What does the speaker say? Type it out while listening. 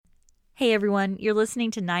Hey everyone, you're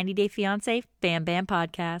listening to 90 Day Fiancé Bam Bam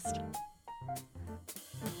Podcast.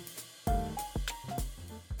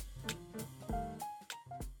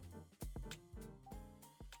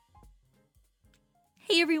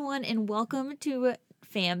 Hey everyone, and welcome to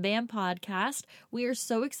Fam Bam Podcast. We are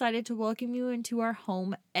so excited to welcome you into our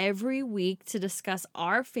home every week to discuss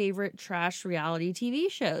our favorite trash reality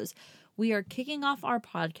TV shows. We are kicking off our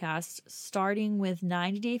podcast starting with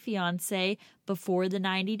 90 Day Fiancé Before the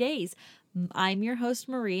 90 Days. I'm your host,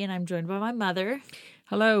 Marie, and I'm joined by my mother.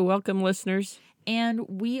 Hello, welcome listeners. And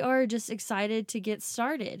we are just excited to get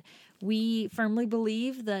started. We firmly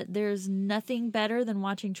believe that there's nothing better than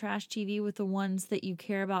watching trash TV with the ones that you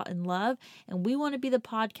care about and love. And we want to be the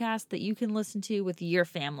podcast that you can listen to with your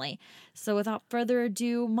family. So without further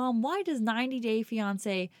ado, Mom, why does 90 Day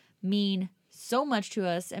Fiancé mean so much to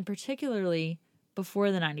us, and particularly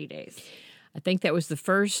before the 90 days? I think that was the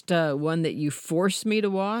first one that you forced me to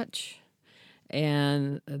watch.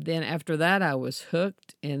 And then after that, I was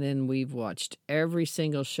hooked. And then we've watched every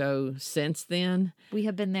single show since then. We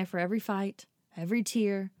have been there for every fight, every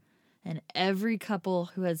tear, and every couple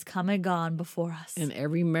who has come and gone before us. And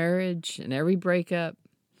every marriage and every breakup.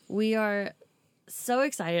 We are so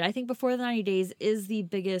excited. I think Before the 90 Days is the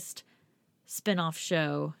biggest spinoff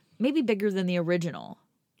show, maybe bigger than the original.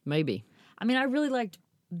 Maybe. I mean, I really liked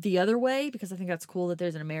The Other Way because I think that's cool that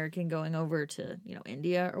there's an American going over to,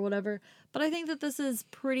 India or whatever. But I think that this is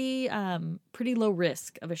pretty low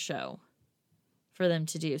risk of a show for them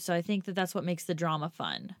to do. So I think that that's what makes the drama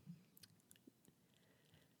fun.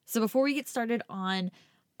 So before we get started on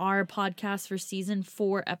our podcast for season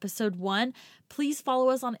 4, episode 1, please follow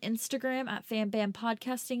us on Instagram at FamBam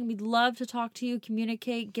Podcasting. We'd love to talk to you,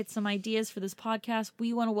 communicate, get some ideas for this podcast.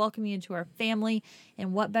 We want to welcome you into our family.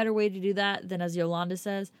 And what better way to do that than, as Yolanda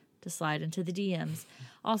says, to slide into the DMs.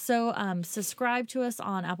 Also, subscribe to us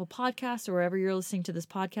on Apple Podcasts or wherever you're listening to this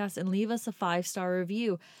podcast and leave us a 5-star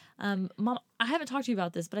review. Mom, I haven't talked to you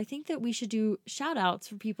about this, but I think that we should do shout outs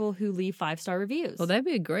for people who leave 5-star reviews. Well, that'd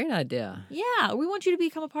be a great idea. Yeah, we want you to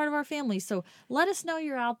become a part of our family. So let us know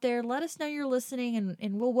you're out there. Let us know you're listening,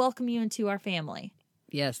 and we'll welcome you into our family.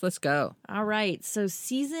 Yes, let's go. All right. So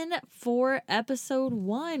season 4, episode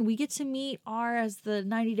 1, we get to meet our, as the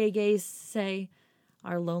 90 Day Gays say,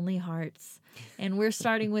 our lonely hearts. And we're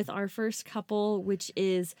starting with our first couple, which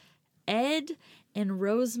is Ed and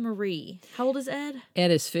Rosemarie. How old is Ed? Ed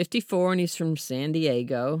is 54 and he's from San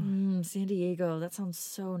Diego. San Diego. That sounds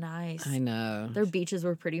so nice. I know. Their beaches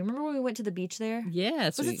were pretty. Remember when we went to the beach there?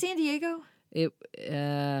 Yes. Was it San Diego?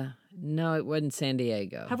 No, it wasn't San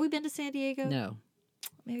Diego. Have we been to San Diego? No.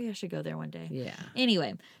 Maybe I should go there one day. Yeah.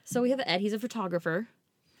 Anyway, so we have Ed. He's a photographer.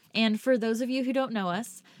 And for those of you who don't know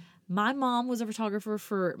us, my mom was a photographer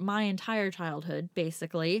for my entire childhood,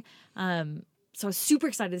 basically. So I was super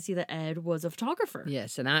excited to see that Ed was a photographer.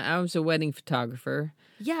 Yes, and I was a wedding photographer.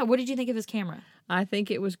 Yeah, what did you think of his camera? I think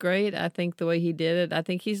it was great. I think the way he did it, I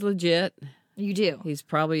think he's legit. You do? He's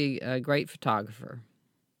probably a great photographer.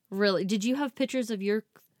 Really? Did you have pictures of your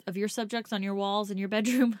subjects on your walls in your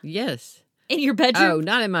bedroom? Yes. In your bedroom? Oh,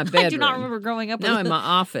 not in my bedroom. I do not remember growing up with No, in my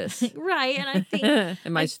office. Right, and I think...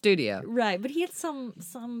 in my studio. Right, but he had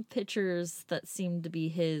some pictures that seemed to be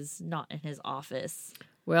his, not in his office.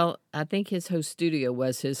 Well, I think his whole studio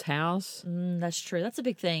was his house. That's true. That's a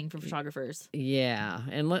big thing for photographers. Yeah,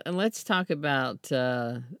 and let's talk about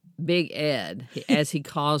Big Ed, as he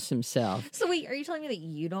calls himself. So wait, are you telling me that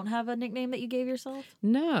you don't have a nickname that you gave yourself?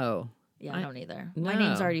 No. Yeah, I don't either. No. My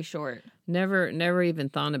name's already short. Never even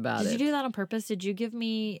thought about it. Did you do that on purpose? Did you give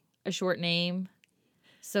me a short name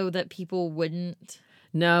so that people wouldn't?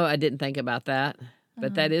 No, I didn't think about that.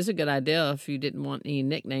 But that is a good idea if you didn't want any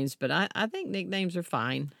nicknames. But I think nicknames are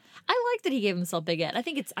fine. I like that he gave himself Big Ed. I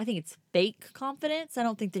think it's fake confidence. I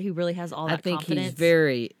don't think that he really has all that confidence. I think he's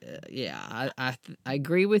very, I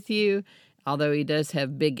agree with you. Although he does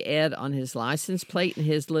have Big Ed on his license plate in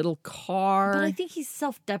his little car. But I think he's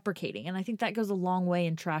self-deprecating, and I think that goes a long way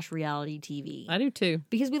in trash reality TV. I do too.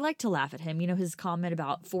 Because we like to laugh at him. His comment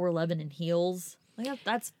about 4'11" in heels.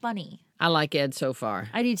 That's funny. I like Ed so far.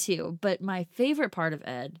 I do too. But my favorite part of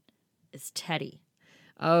Ed is Teddy.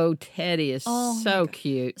 Oh, Teddy is so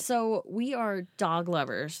cute. So we are dog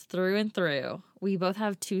lovers through and through. We both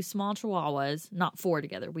have 2 small chihuahuas, not 4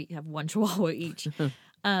 together. We have 1 chihuahua each.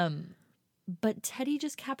 But Teddy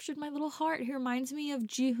just captured my little heart. He reminds me of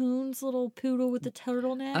Ji-hoon's little poodle with the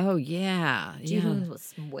turtleneck. Oh, yeah. Ji-hoon's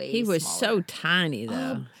was way He was smaller. so tiny,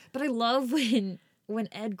 though. But I love when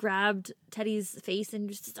Ed grabbed Teddy's face and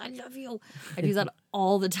just said, I love you. I do that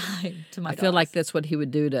all the time to my dogs. I feel like that's what he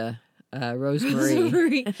would do to Rosemary.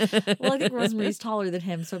 Rosemary. Well, I think Rosemary's taller than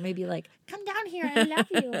him, so maybe like, come down here, I love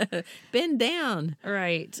you. Bend down.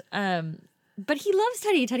 Right. But he loves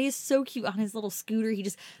Teddy. Teddy is so cute on his little scooter. He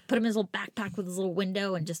just put him in his little backpack with his little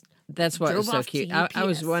window and just That's what was drove so off to cute. I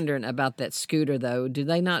was UPS. wondering about that scooter, though. Do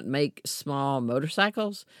they not make small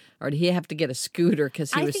motorcycles? Or did he have to get a scooter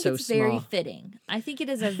because he I was think so it's small? very fitting. I think it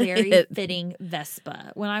is a very fitting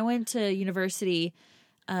Vespa. When I went to university,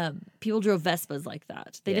 people drove Vespas like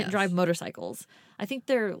that. They didn't Yes. drive motorcycles. I think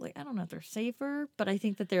they're like, I don't know if they're safer, but I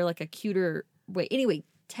think that they're like a cuter way. Anyway,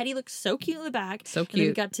 Teddy looks so cute in the back. So And then we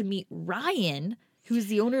cute. got to meet Ryan, who's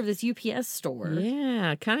the owner of this UPS store.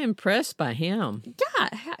 Yeah, kind of impressed by him. Yeah,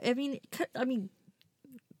 I mean,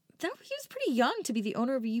 that he was pretty young to be the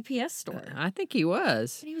owner of a UPS store. I think he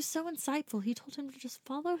was. And he was so insightful. He told him to just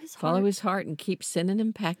follow his heart. Follow his heart and keep sending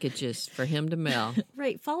him packages for him to mail.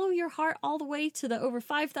 Right. Follow your heart all the way to the over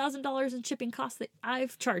 $5,000 in shipping costs that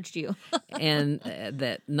I've charged you. And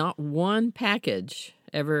that not one package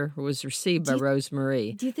ever was received by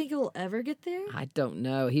Rosemary. Do you think it will ever get there? I don't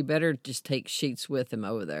know. He better just take sheets with him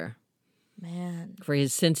over there Man. for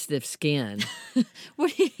his sensitive skin.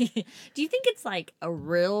 What do you think it's like a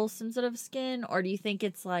real sensitive skin, or do you think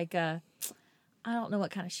it's like a, I don't know what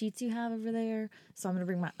kind of sheets you have over there, so I'm going to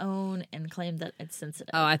bring my own and claim that it's sensitive.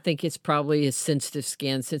 Oh, I think it's probably his sensitive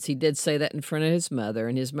skin, since he did say that in front of his mother,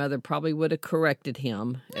 and his mother probably would have corrected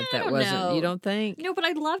him if that don't wasn't. know. You don't think? No, but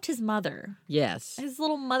I loved his mother. Yes. His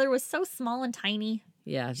little mother was so small and tiny.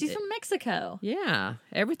 Yeah. She's from Mexico. Yeah.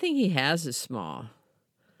 Everything he has is small.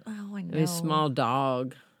 Oh, I know. His small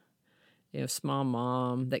dog, small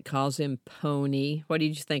mom that calls him Pony. What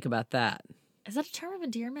did you think about that? Is that a term of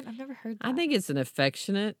endearment? I've never heard that. I think it's an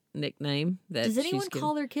affectionate nickname. That Does she's anyone given.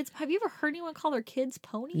 call their kids? Have you ever heard anyone call their kids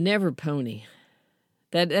Pony? Never Pony.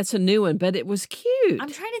 That's a new one, but it was cute.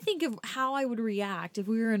 I'm trying to think of how I would react if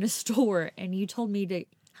we were in a store and you told me to,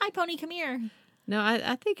 hi, Pony, come here. No,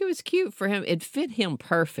 I think it was cute for him. It fit him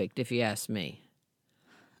perfect, if you ask me.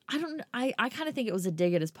 I kind of think it was a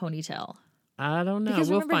dig at his ponytail. I don't know. Because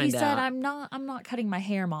We'll remember find he out. said, I'm not cutting my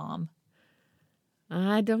hair, Mom.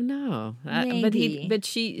 I don't know. Maybe. But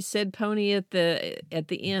she said Pony at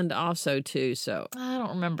the end also too. So I don't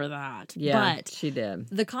remember that. yeah, But she did.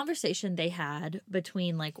 the conversation they had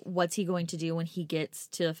between like what's he going to do when he gets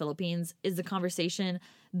to the Philippines is the conversation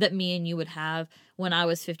that me and you would have when I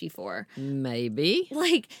was 54. Maybe.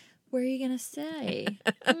 Like, where are you going to stay?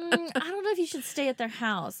 I don't know if you should stay at their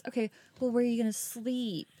house. Okay, well, where are you going to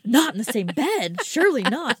sleep? Not in the same bed. Surely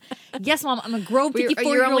not. Yes, Mom, I'm a grown You're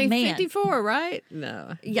 54-year-old only man. 54, right?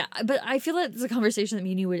 No. Yeah, but I feel like it's a conversation that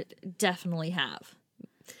me and you would definitely have.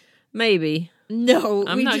 Maybe. No,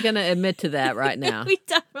 I'm not going to admit to that right now. We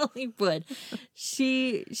definitely would.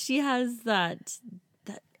 She has that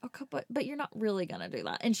okay, but you're not really gonna do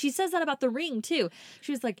that. And she says that about the ring too.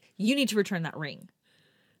 She was like, you need to return that ring.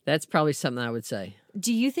 That's probably something I would say.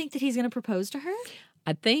 Do you think that he's gonna propose to her?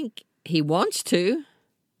 I think he wants to.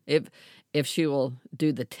 If she will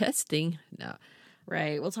do the testing. No.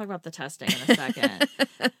 Right. We'll talk about the testing in a second.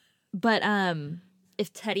 But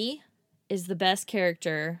if Teddy is the best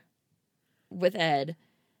character with Ed,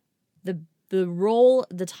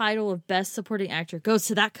 the title of best supporting actor goes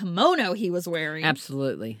to that kimono he was wearing.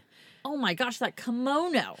 Absolutely. Oh my gosh, that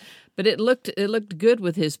kimono. But it looked good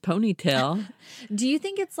with his ponytail. Do you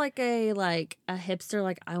think it's like a hipster,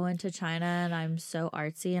 like I went to China and I'm so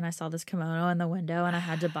artsy and I saw this kimono in the window and I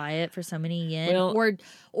had to buy it for so many yen? Well-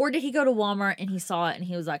 or did he go to Walmart and he saw it and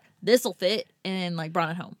he was like, this'll fit, and like brought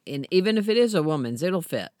it home? And even if it is a woman's, it'll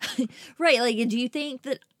fit. Right. Like, do you think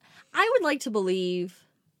that I would like to believe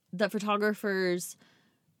that photographers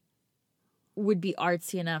would be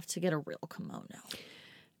artsy enough to get a real kimono?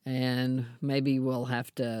 And maybe we'll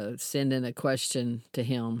have to send in a question to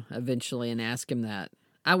him eventually and ask him that.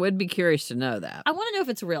 I would be curious to know that. I want to know if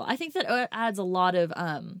it's real. I think that it adds a lot of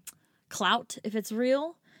clout if it's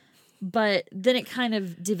real, but then it kind of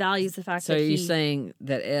devalues the fact So that are you saying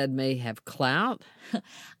that Ed may have clout?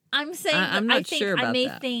 I'm saying I'm that not I think sure I about may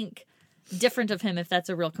that. think different of him if that's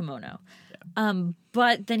a real kimono.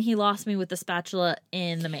 But then he lost me with the spatula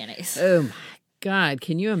in the mayonnaise. Oh my God,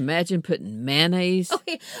 can you imagine putting mayonnaise?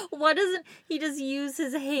 Okay, why doesn't he just use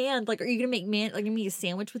his hand? Like, are you gonna gonna make a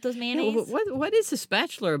sandwich with those mayonnaise? What is the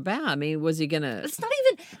spatula about? I mean, was he gonna?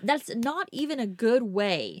 That's not even a good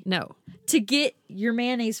way No. to get your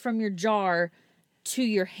mayonnaise from your jar to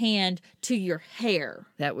your hand to your hair.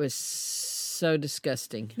 That was so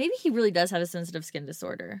disgusting. Maybe he really does have a sensitive skin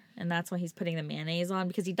disorder, and that's why he's putting the mayonnaise on,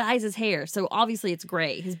 because he dyes his hair. So obviously it's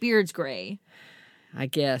gray. His beard's gray. I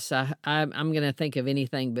guess I'm going to think of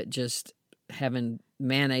anything but just having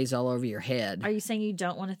mayonnaise all over your head. Are you saying you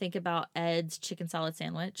don't want to think about Ed's chicken salad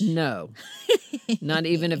sandwich? No. Not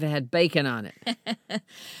even if it had bacon on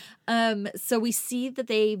it. So we see that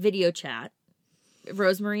they video chat.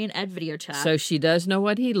 Rosemary and Ed video chat. So she does know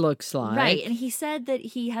what he looks like. Right. And he said that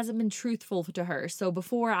he hasn't been truthful to her. So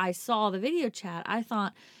before I saw the video chat, I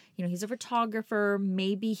thought, he's a photographer.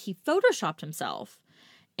 Maybe he photoshopped himself.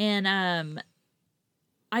 And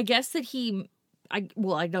I guess that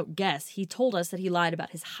I don't guess. He told us that he lied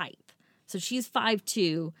about his height. So she's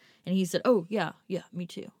 5'2", and he said, oh, yeah, me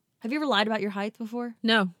too. Have you ever lied about your height before?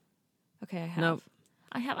 No. Okay, I have. Nope.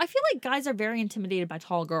 I feel like guys are very intimidated by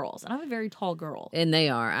tall girls, and I'm a very tall girl. And they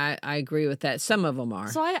are. I agree with that. Some of them are.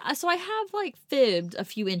 So I have like fibbed a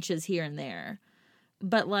few inches here and there.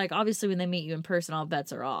 But like obviously when they meet you in person, all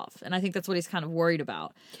bets are off. And I think that's what he's kind of worried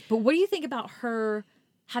about. But what do you think about her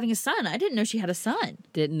having a son? I didn't know she had a son.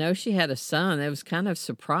 Didn't know she had a son. I was kind of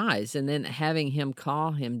surprised. And then having him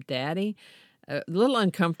call him daddy, a little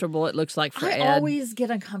uncomfortable it looks like for Ed. I always get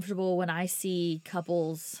uncomfortable when I see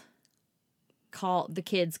couples call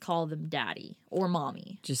them daddy or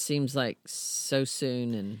mommy. Just seems like so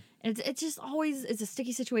soon. And it just always is a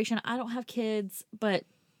sticky situation. I don't have kids, but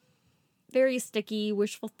very sticky,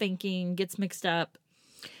 wishful thinking, gets mixed up.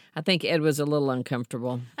 I think Ed was a little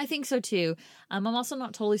uncomfortable. I think so too. I'm also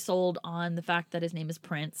not totally sold on the fact that his name is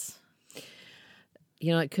Prince.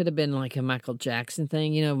 It could have been like a Michael Jackson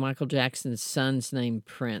thing. Michael Jackson's son's named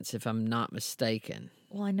Prince, if I'm not mistaken.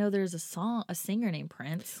 Well, I know there's a singer named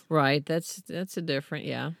Prince. Right. That's a different,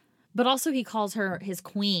 yeah. But also he calls her his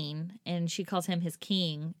queen, and she calls him his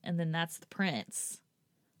king, and then that's the prince.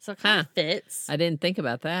 So it kind of fits. I didn't think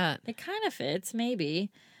about that. It kind of fits, maybe.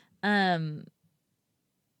 But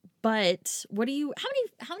how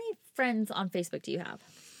many friends on Facebook do you have?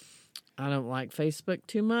 I don't like Facebook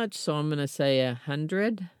too much, so I'm going to say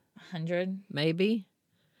 100. 100? Maybe.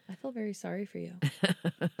 I feel very sorry for you.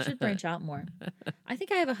 Should branch out more. I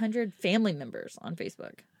think I have 100 family members on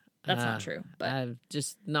Facebook. That's not true, but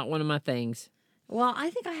just not one of my things. Well, I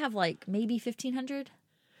think I have like maybe 1,500.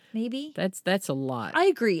 Maybe that's a lot. I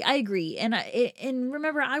agree. And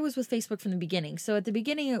remember, I was with Facebook from the beginning. So at the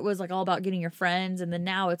beginning, it was like all about getting your friends, and then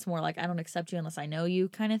now it's more like I don't accept you unless I know you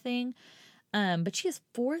kind of thing. But she has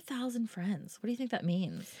 4,000 friends. What do you think that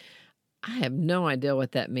means? I have no idea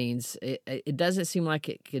what that means. It doesn't seem like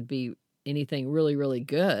it could be anything really, really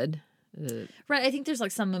good. Right. I think there's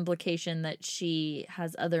like some implication that she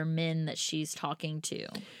has other men that she's talking to.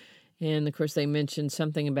 And of course, they mentioned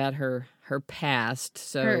something about her past.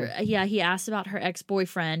 So he asked about her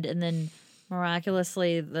ex-boyfriend, and then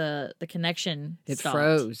miraculously the connection stopped.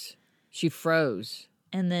 Froze. She froze.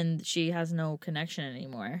 And then she has no connection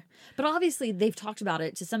anymore. But obviously, they've talked about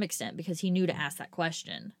it to some extent because he knew to ask that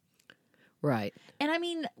question. Right. And I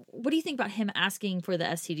mean, what do you think about him asking for the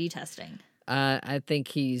STD testing? I think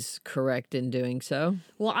he's correct in doing so.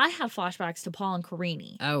 Well, I have flashbacks to Paul and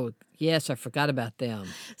Karine. Oh, yes, I forgot about them.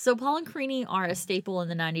 So Paul and Karine are a staple in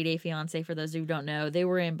the 90 Day Fiancé, for those who don't know. They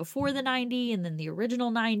were in before the 90 and then the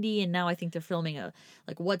original 90, and now I think they're filming a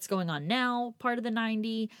What's Going On Now part of the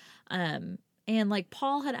 90. And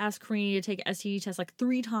Paul had asked Karine to take an STD test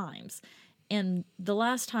 3 times. And the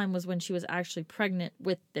last time was when she was actually pregnant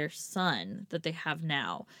with their son that they have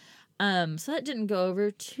now. So that didn't go over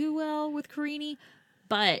too well with Karine,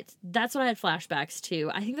 but that's what I had flashbacks to.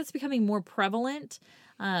 I think that's becoming more prevalent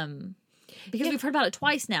because we've heard about it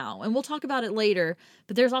twice now, and we'll talk about it later.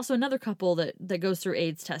 But there's also another couple that goes through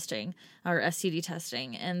AIDS testing or STD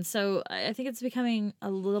testing, and so I think it's becoming a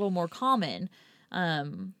little more common.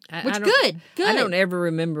 Good. I don't ever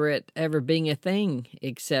remember it ever being a thing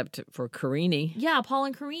except for Karine. Yeah, Paul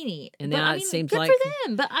and Karine. And now it seems good like for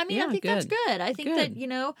them. But I think good. that's good. I think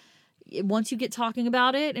that once you get talking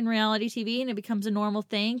about it in reality TV and it becomes a normal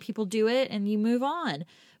thing, people do it and you move on.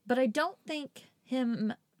 But I don't think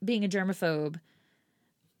him being a germaphobe,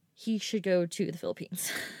 he should go to the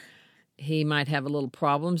Philippines. He might have a little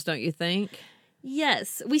problems, don't you think?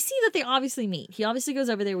 Yes. We see that they obviously meet. He obviously goes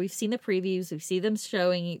over there. We've seen the previews. We see them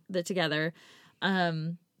showing that together. So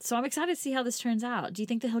I'm excited to see how this turns out. Do you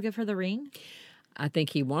think that he'll give her the ring? I think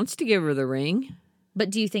he wants to give her the ring. But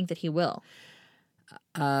do you think that he will?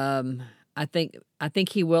 I think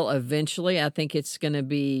he will eventually. I think it's going to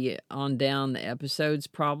be on down the episodes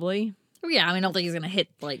probably. Yeah, I don't think he's going to hit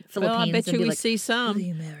Philippines. Well, I bet we see some. Will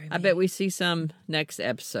you marry me? I bet we see some next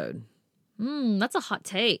episode. That's a hot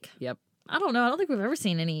take. Yep. I don't know. I don't think we've ever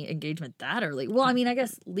seen any engagement that early. Well, I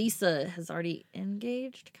guess Lisa has already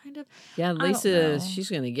engaged, kind of. Yeah, Lisa, she's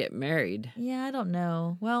going to get married. Yeah, I don't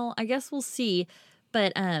know. Well, I guess we'll see.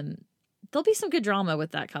 But there'll be some good drama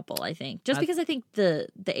with that couple, I think. Just because I think the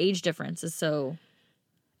age difference is so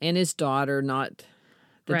And his daughter, not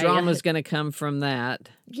the Right. drama's going to come from that.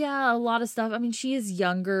 Yeah, a lot of stuff. I mean, she is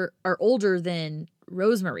younger or older than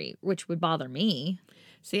Rosemary, which would bother me.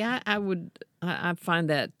 See, I find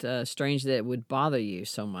that strange that it would bother you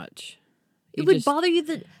so much. It would bother you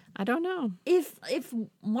that I don't know. if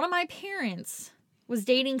one of my parents was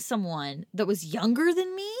dating someone that was younger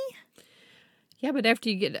than me. Yeah, but after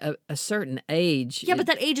you get a certain age. Yeah, but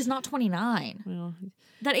that age is not 29. Well,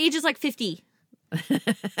 That age is like 50.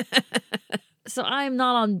 So I'm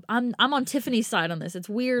on Tiffany's side on this. It's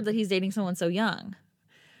weird that he's dating someone so young.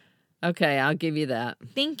 okay, I'll give you that.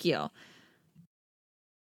 Thank you.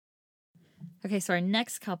 Okay, so our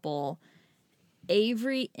next couple,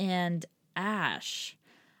 Avery and Ash.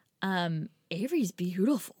 Avery's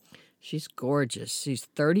beautiful. She's gorgeous. She's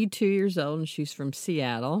 32 years old and she's from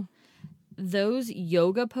Seattle. Those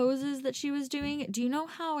yoga poses that she was doing, do you know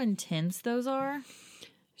how intense those are?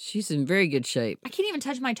 She's in very good shape. I can't even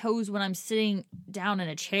touch my toes when I'm sitting down in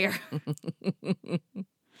a chair.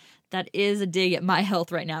 That is a dig at my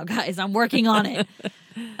health right now, guys. I'm working on it.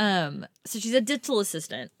 So she's a dental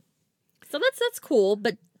assistant. So that's cool,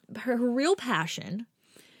 but her real passion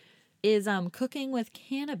is cooking with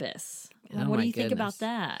cannabis. Oh, What do my you think about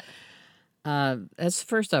goodness. that? That's the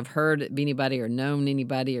first I've heard anybody or known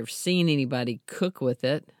anybody or seen anybody cook with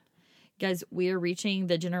it. Guys, we are reaching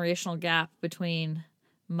the generational gap between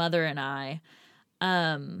Mother and I.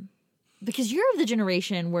 Because you're of the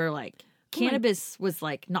generation where like cannabis was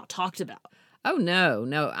like not talked about. Oh,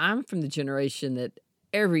 no. I'm from the generation that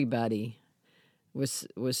everybody was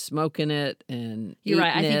smoking it and You're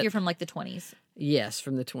right. I eating think it. you're from like the 20s. Yes,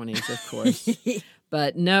 from the 20s, of course.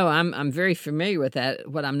 But no, I'm very familiar with that.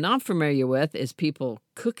 What I'm not familiar with is people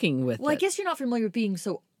cooking with Well, I it. guess you're not familiar with being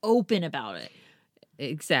so open about it.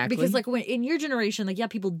 Exactly. Because like when in your generation, like, yeah,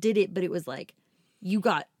 people did it, but it was like you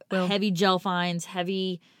got heavy jail fines,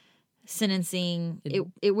 heavy sentencing.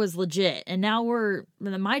 It was legit. And now we're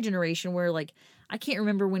in my generation where like I can't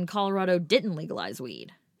remember when Colorado didn't legalize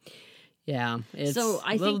weed. Yeah, it's So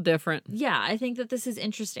I a little think- different. Yeah, I think that this is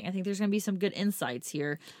interesting. I think there's going to be some good insights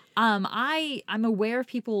here. I'm aware of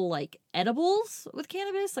people like edibles with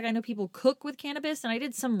cannabis. Like I know people cook with cannabis, and I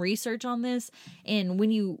did some research on this. And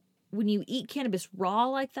when you eat cannabis raw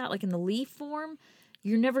like that, like in the leaf form,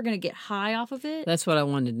 you're never going to get high off of it. That's what I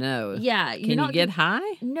wanted to know. Yeah, Can you get high?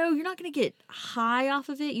 No, you're not going to get high off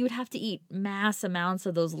of it. You would have to eat mass amounts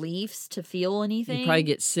of those leaves to feel anything. You'd probably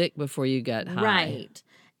get sick before you got high. Right.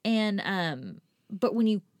 And but when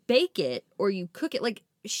you bake it or you cook it, like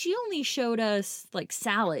she only showed us like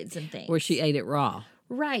salads and things. Where she ate it raw.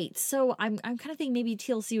 Right. So I'm kind of thinking maybe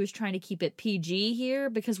TLC was trying to keep it PG here,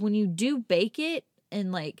 because when you do bake it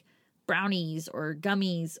in like brownies or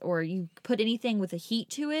gummies or you put anything with a heat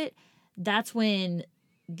to it, that's when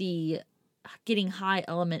the getting high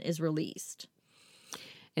element is released.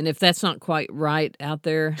 And if that's not quite right out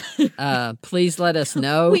there, please let us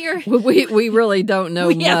know. We're- We really don't know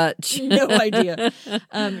We have much. No idea.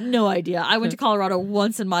 No idea. I went to Colorado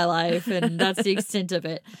once in my life, and that's the extent of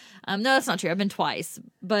it. No, that's not true. I've been twice.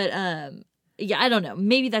 But yeah, I don't know.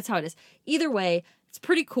 Maybe that's how it is. Either way, it's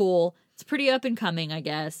pretty cool. It's pretty up and coming, I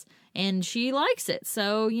guess. And she likes it.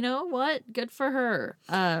 So, you know what? Good for her.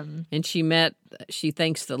 And she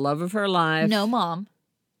thinks the love of her life. No, Mom.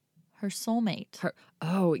 Her soulmate. Her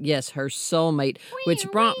soulmate, which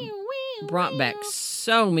brought back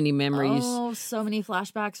so many memories. Oh, so many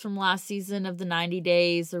flashbacks from last season of the 90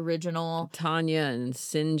 Days original. Tanya and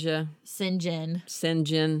Sinjin.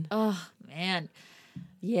 Oh, man.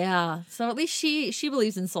 Yeah. So at least she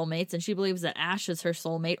believes in soulmates, and she believes that Ash is her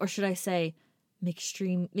soulmate. Or should I say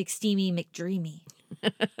McSteamy, McDreamy.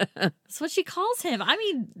 That's what she calls him. I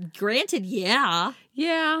mean, granted, yeah.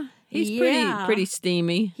 Yeah, he's Yeah. pretty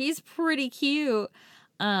steamy. He's pretty cute.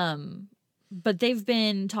 But they've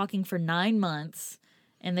been talking for 9 months,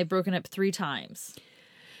 and they've broken up 3 times.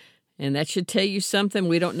 And that should tell you something.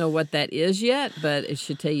 We don't know what that is yet, but it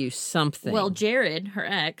should tell you something. Well, Jared, her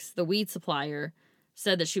ex, the weed supplier,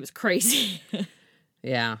 said that she was crazy.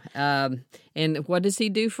 yeah. And what does he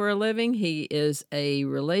do for a living? He is a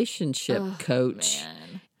relationship coach,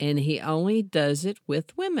 Man. and he only does it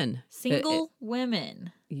with women. Single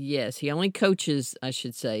women. Yes, he only coaches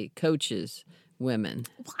women.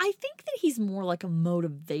 Well, I think that he's more like a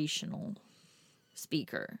motivational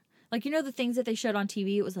speaker. Like, you know, the things that they showed on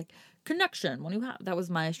TV, it was like connection. When you have, that was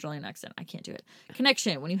my Australian accent. I can't do it.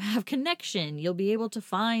 Connection. When you have connection, you'll be able to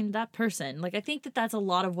find that person. Like, I think that that's a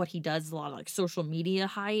lot of what he does, a lot of like social media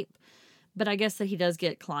hype. But I guess that he does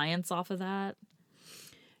get clients off of that.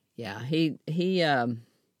 Yeah, he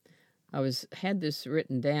had this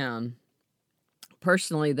written down.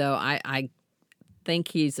 Personally, though, I think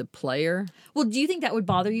he's a player. Well, do you think that would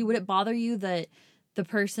bother you? Would it bother you that the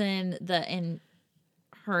person that, and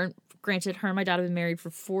her, granted, her and my dad have been married for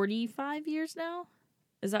 45 years now?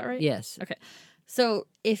 Is that right? Yes. Okay. So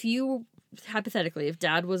if you, hypothetically, if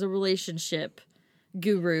dad was a relationship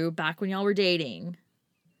guru back when y'all were dating,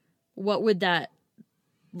 what would that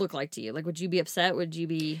look like to you? Like, would you be upset? Would you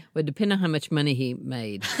be... Would depend on how much money he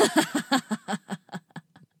made.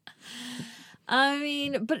 I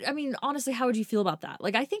mean, honestly, how would you feel about that?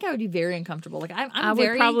 Like, I think I would be very uncomfortable. Like, I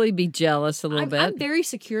would probably be jealous a little bit. I'm very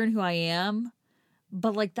secure in who I am,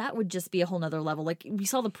 but like that would just be a whole nother level. Like, we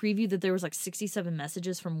saw the preview that there was like 67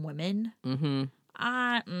 messages from women. Nope.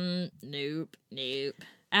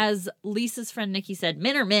 As Lisa's friend Nikki said,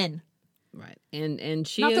 men are men. Right. And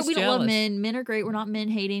she not is that we jealous. don't love men. Men are great. We're not men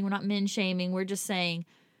hating. We're not men shaming. We're just saying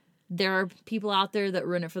there are people out there that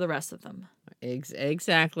ruin it for the rest of them.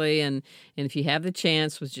 Exactly. And if you have the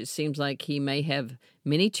chance, which it seems like he may have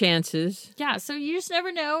many chances. Yeah, so you just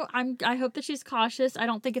never know. I hope that she's cautious. I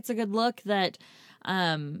don't think it's a good look that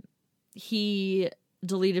he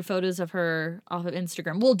deleted photos of her off of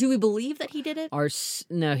Instagram. Well, do we believe that he did it? Or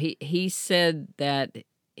no, he said that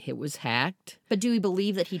it was hacked. But do we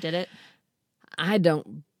believe that he did it? I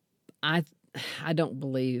don't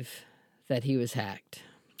believe that he was hacked.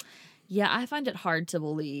 Yeah, I find it hard to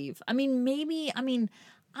believe. I could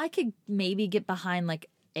maybe get behind like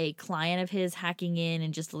a client of his hacking in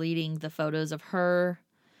and just deleting the photos of her.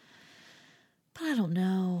 But I don't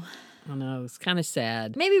know. I know, it's kind of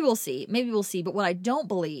sad. Maybe we'll see. But what I don't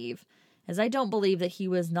believe is that he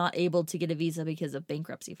was not able to get a visa because of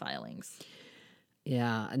bankruptcy filings.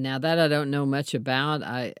 Yeah, now that I don't know much about,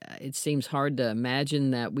 it seems hard to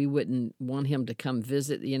imagine that we wouldn't want him to come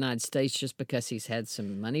visit the United States just because he's had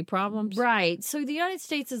some money problems. Right. So the United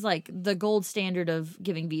States is like the gold standard of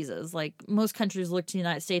giving visas. Like most countries look to the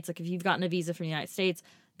United States. Like if you've gotten a visa from the United States,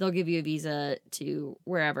 they'll give you a visa to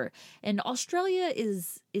wherever. And Australia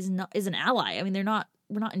is an ally. I mean,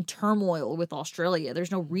 we're not in turmoil with Australia.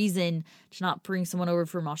 There's no reason to not bring someone over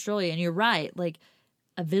from Australia. And you're right. Like,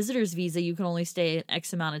 a visitor's visa, you can only stay an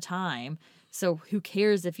X amount of time. So who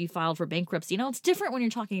cares if you filed for bankruptcy? It's different when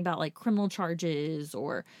you're talking about like criminal charges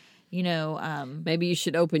or, maybe you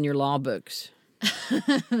should open your law books.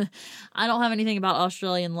 I don't have anything about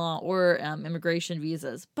Australian law or immigration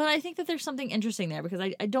visas, but I think that there's something interesting there because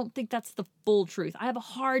I don't think that's the full truth. I have a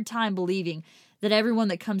hard time believing that everyone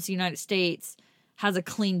that comes to the United States has a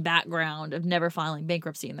clean background of never filing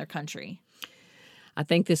bankruptcy in their country. I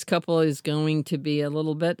think this couple is going to be a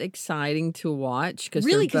little bit exciting to watch.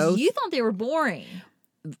 Really? Because you thought they were boring.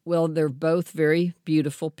 Well, they're both very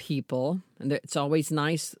beautiful people. And it's always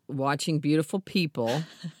nice watching beautiful people.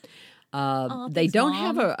 They don't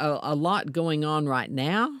have a lot going on right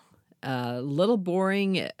now. A little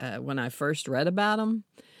boring when I first read about them.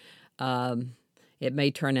 It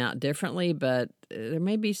may turn out differently, but there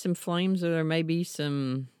may be some flames or there may be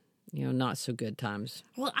some, not so good times.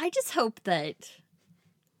 Well, I just hope that...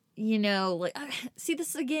 see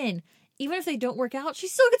this again. Even if they don't work out, she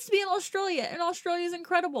still gets to be in Australia, and Australia is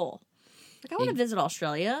incredible. Like, I want to visit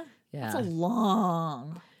Australia. Yeah. It's a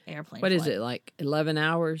long airplane What flight. is it, like 11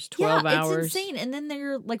 hours, 12 hours? It's insane. And then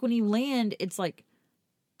they're, like, when you land, it's like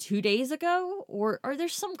 2 days ago, or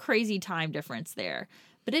there's some crazy time difference there.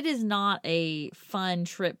 But it is not a fun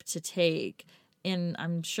trip to take. And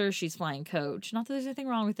I'm sure she's flying coach. Not that there's anything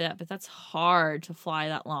wrong with that, but that's hard to fly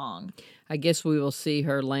that long. I guess we will see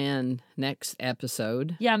her land next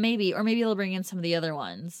episode. Yeah, maybe. Or maybe they'll bring in some of the other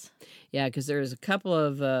ones. Yeah, because there's a couple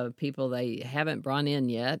of people they haven't brought in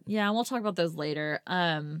yet. Yeah, and we'll talk about those later.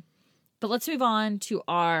 But let's move on to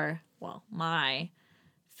my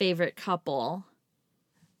favorite couple.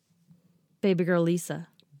 Baby girl Lisa.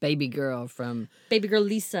 Baby girl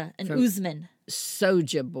Lisa and Usman.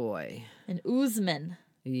 Soulja Boy. And Usman.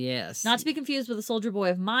 Yes. Not to be confused with the Soldier Boy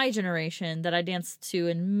of my generation that I danced to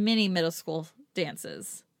in many middle school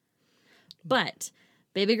dances. But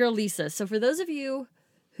baby girl Lisa. So for those of you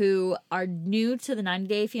who are new to the 90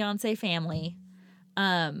 Day Fiancé family,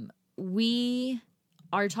 we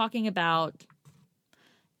are talking about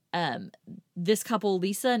this couple,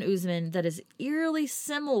 Lisa and Usman, that is eerily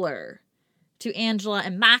similar to Angela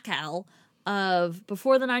and Michael of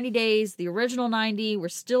before the 90 days, the original 90. We're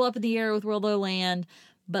still up in the air with World Land.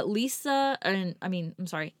 But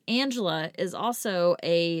Angela is also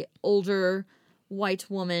a older white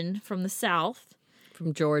woman from the South.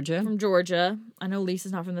 From Georgia. I know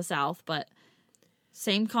Lisa's not from the South, but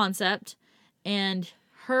same concept. And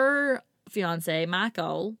her fiance,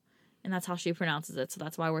 Michael, and that's how she pronounces it, so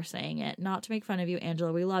that's why we're saying it. Not to make fun of you,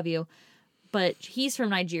 Angela, we love you. but he's from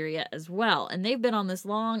Nigeria as well. And they've been on this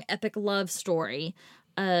long, epic love story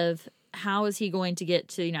of how is he going to get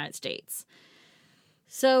to the United States.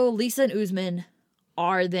 So Lisa and Usman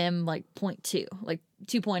are them like 0.2, like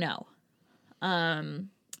 2.0.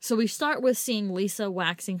 So we start with seeing Lisa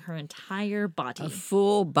waxing her entire body. A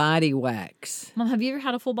full body wax. Mom, have you ever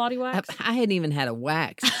had a full body wax? I hadn't even had a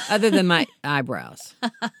wax other than my eyebrows.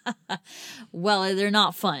 Well, they're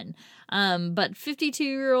not fun. But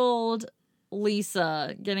 52-year-old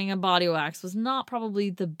Lisa getting a body wax was not probably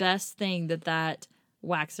the best thing that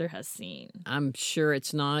waxer has seen. I'm sure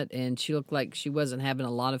it's not, and she looked like she wasn't having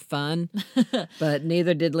a lot of fun, but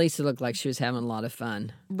neither did Lisa look like she was having a lot of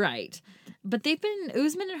fun. Right. But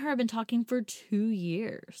Usman and her have been talking for 2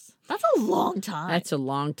 years. That's a long time. That's a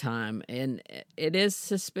long time, and it is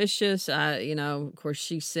suspicious. Of course,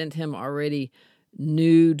 she sent him already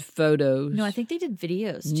nude photos. No, I think they did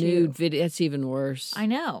videos too. Nude video. That's even worse. I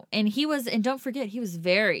know. And don't forget, he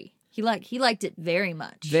liked it very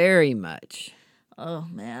much. Very much. Oh,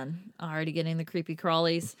 man. Already getting the creepy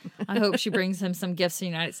crawlies. I hope she brings him some gifts to the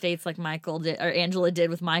United States like Michael did, or Angela did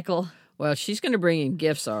with Michael. Well, she's going to bring him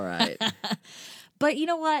gifts, all right. But you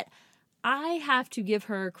know what? I have to give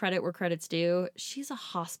her credit where credit's due. She's a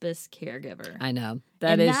hospice caregiver. I know.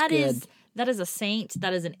 That is good. That is a saint.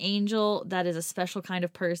 That is an angel. That is a special kind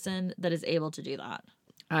of person that is able to do that.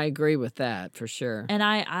 I agree with that for sure. And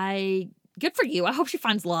I good for you. I hope she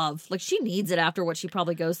finds love. Like, she needs it after what she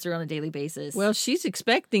probably goes through on a daily basis. Well, she's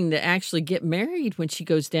expecting to actually get married when she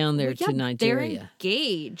goes down there to Nigeria. They're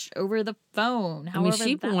engaged over the phone.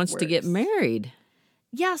 She wants to get married.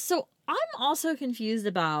 Yeah, so I'm also confused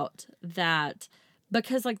about that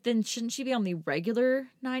because, like, then shouldn't she be on the regular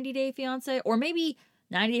 90 Day Fiancé? Or maybe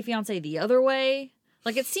 90 Day Fiancé the other way?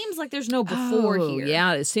 Like, it seems like there's no before here.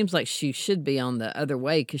 Yeah, it seems like she should be on the other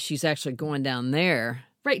way because she's actually going down there.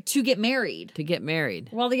 Right, to get married. To get married.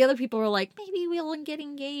 While the other people are like, maybe we'll get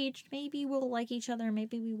engaged. Maybe we'll like each other.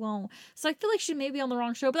 Maybe we won't. So I feel like she may be on the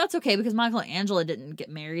wrong show. But that's okay because Michael and Angela didn't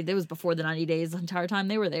get married. It was before the 90 days the entire time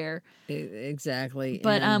they were there. Exactly.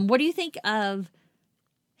 But what do you think of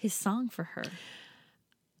his song for her?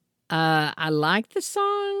 I like the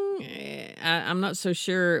song. I'm not so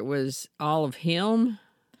sure it was all of him.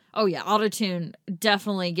 Oh, yeah. Autotune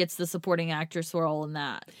definitely gets the supporting actress role in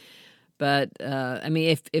that. But,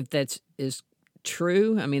 if that is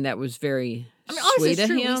true, that was very sweet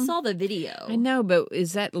of him. him. We saw the video. I know, but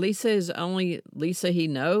is that Lisa is only Lisa he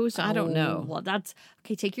knows? I don't know. Well, that's...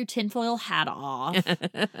 Okay, take your tinfoil hat off.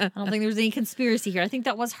 I don't think there's any conspiracy here. I think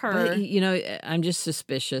that was her. But, I'm just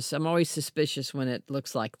suspicious. I'm always suspicious when it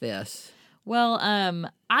looks like this. Well,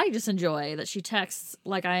 I just enjoy that she texts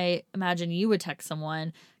like I imagine you would text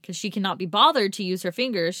someone because she cannot be bothered to use her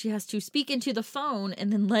fingers. She has to speak into the phone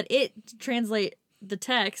and then let it translate the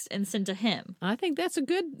text and send to him. I think that's a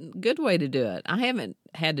good way to do it. I haven't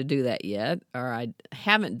had to do that yet, or I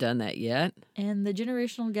haven't done that yet. And the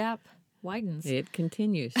generational gap widens. It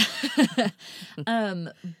continues.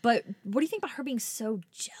 But what do you think about her being so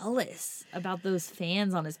jealous about those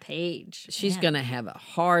fans on his page? She's going to have a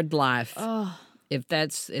hard life. Oh. If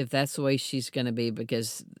that's the way she's going to be,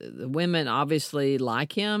 because the women obviously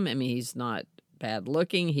like him. He's not bad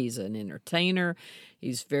looking. He's an entertainer.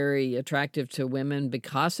 He's very attractive to women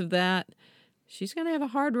because of that. She's going to have a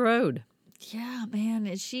hard road. Yeah, man.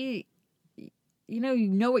 Is she... You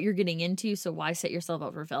know what you're getting into, so why set yourself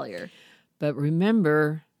up for failure? But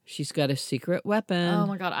remember, she's got a secret weapon. Oh,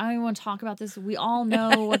 my God. I don't even want to talk about this. We all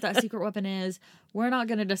know what that secret weapon is. We're not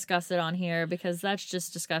going to discuss it on here because that's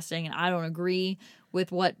just disgusting, and I don't agree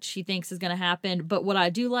with what she thinks is going to happen. But what I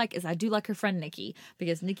do like is her friend Nikki,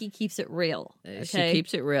 because Nikki keeps it real. Okay? She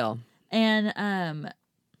keeps it real. And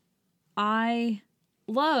I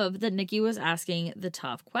love that Nikki was asking the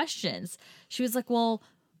tough questions. She was like, well...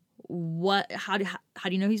 How do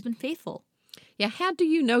you know he's been faithful? Yeah, how do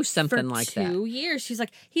you know something like that? For 2 years. She's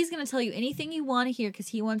like, he's going to tell you anything you want to hear because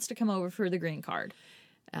he wants to come over for the green card.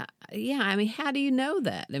 How do you know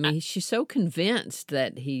that? She's so convinced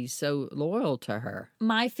that he's so loyal to her.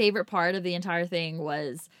 My favorite part of the entire thing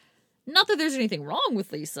was, not that there's anything wrong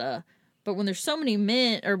with Lisa, but when there's so many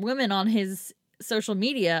men or women on his social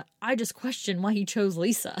media, I just question why he chose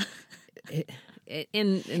Lisa.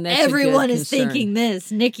 And that's everyone is thinking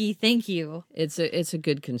this. Nikki, thank you. It's a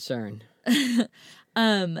good concern.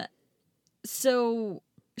 So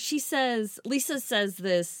Lisa says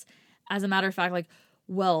this as a matter of fact, like,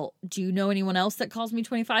 well, do you know anyone else that calls me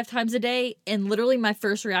 25 times a day? And literally my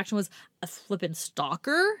first reaction was, a flippin'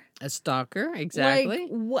 stalker? A stalker, exactly. Like,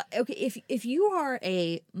 what? Okay, if you are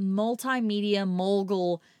a multimedia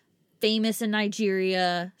mogul, famous in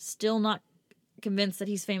Nigeria, still not convinced that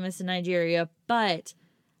he's famous in Nigeria, but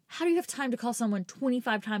how do you have time to call someone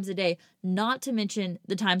 25 times a day, not to mention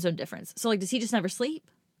the time zone difference? So, like, does he just never sleep?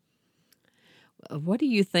 What do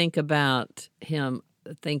you think about him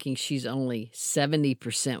thinking she's only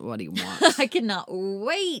 70% what he wants? I cannot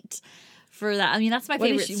wait for that. I mean, that's my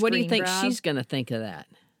favorite What do you screen think grab. she's going to think of that?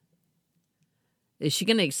 Is she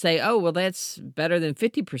going to say, oh, well, that's better than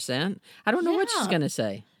 50%? I don't know what she's Yeah. going to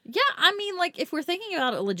say. Yeah, I mean, like, if we're thinking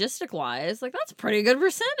about it logistic-wise, like, that's a pretty good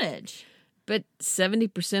percentage. But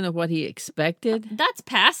 70% of what he expected? That's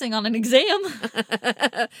passing on an exam.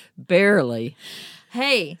 Barely.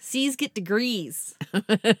 Hey, C's get degrees. So, I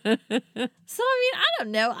mean, I don't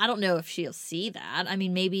know. I don't know if she'll see that. I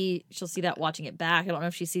mean, maybe she'll see that watching it back. I don't know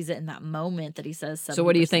if she sees it in that moment that he says 70%. So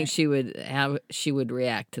what do you think how she would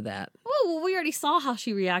react to that? Well, we already saw how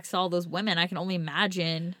she reacts to all those women. I can only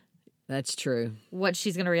imagine That's true. what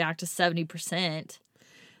she's going to react to 70%.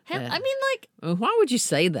 I mean, like, Well, why would you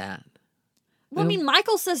say that? well, I mean,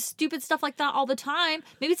 Michael says stupid stuff like that all the time.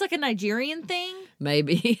 Maybe it's like a Nigerian thing.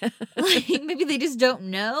 Maybe. Like, maybe they just don't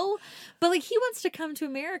know. But, like, he wants to come to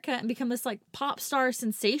America and become this, like, pop star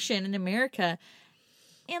sensation in America.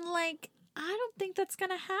 And, like, I don't think that's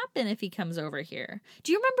going to happen if he comes over here.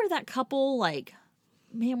 Do you remember that couple, like,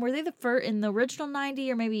 man, were they the first in the original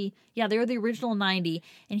 90 or maybe, yeah, they were the original 90.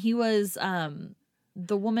 And he was,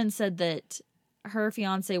 the woman said that her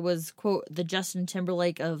fiance was, quote, the Justin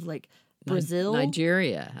Timberlake of, like, Brazil?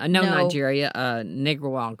 Nigeria. No. Nigeria.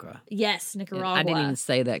 Nicaragua. Yes, Nicaragua. I didn't even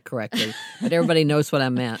say that correctly, but everybody knows what I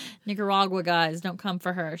meant. Nicaragua, guys, don't come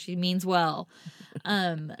for her. She means well.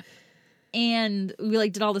 And we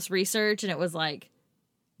like did all this research, and it was like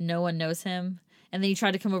no one knows him. And then he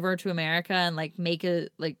tried to come over to America and like make a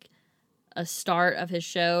start of his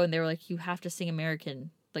show, and they were like, you have to sing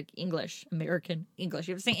American English. You have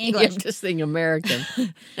to sing You English. have to sing American.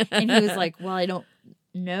 And he was like, well, I don't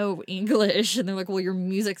know English. And they're like, well, your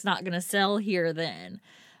music's not going to sell here then.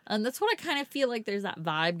 And that's what I kind of feel like there's that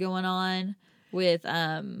vibe going on with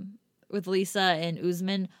Lisa and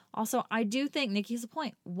Usman. Also, I do think Nikki has a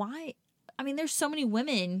point. Why? I mean, there's so many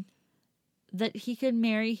women that he could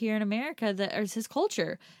marry here in America that is his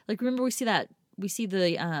culture. Like, remember we see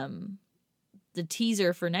the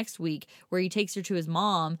teaser for next week where he takes her to his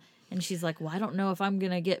mom. And she's like, well, I don't know if I'm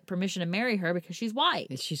going to get permission to marry her because she's white.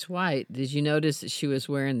 She's white. Did you notice that she was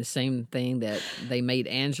wearing the same thing that they made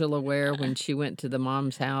Angela wear when she went to the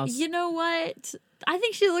mom's house? You know what? I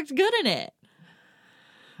think she looked good in it.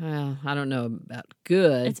 Well, I don't know about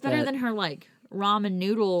good. It's better than her, like, ramen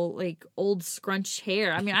noodle, like, old scrunched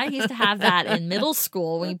hair. I mean, I used to have that in middle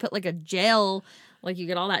school when you put, like, a gel, like, you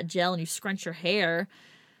get all that gel and you scrunch your hair.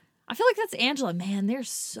 I feel like that's Angela. Man, they're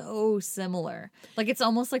so similar. Like, it's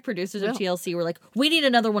almost like producers of TLC were like, we need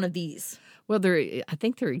another one of these. Well, I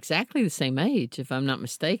think they're exactly the same age, if I'm not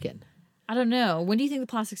mistaken. I don't know. When do you think the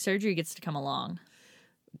plastic surgery gets to come along?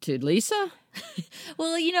 To Lisa?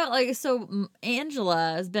 Well, you know, like, so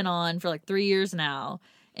Angela has been on for like 3 years now,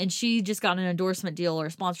 and she just got an endorsement deal or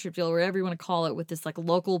a sponsorship deal, or whatever you want to call it, with this like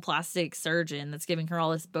local plastic surgeon that's giving her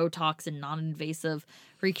all this Botox and non-invasive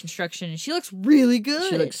reconstruction, and she looks really good.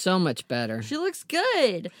 She looks so much better. She looks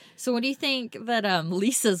good. So when do you think that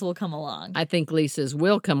Lisa's will come along? I think Lisa's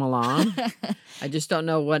will come along. I just don't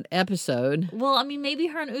know what episode. Well, I mean, maybe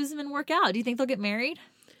her and Usman work out. Do you think they'll get married?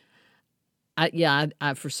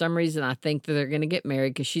 I for some reason, I think that they're going to get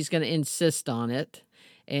married because she's going to insist on it.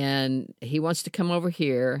 And he wants to come over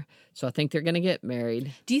here. So I think they're going to get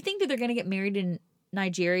married. Do you think that they're going to get married in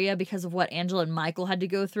Nigeria because of what Angela and Michael had to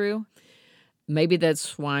go through? Maybe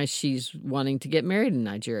that's why she's wanting to get married in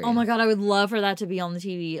Nigeria. Oh my God, I would love for that to be on the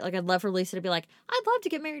TV. Like, I'd love for Lisa to be like, I'd love to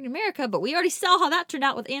get married in America, but we already saw how that turned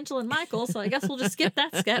out with Angela and Michael, so I guess we'll just skip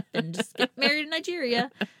that step and just get married in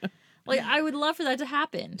Nigeria. Like, I would love for that to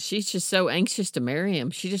happen. She's just so anxious to marry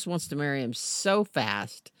him. She just wants to marry him so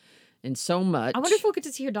fast and so much. I wonder if we'll get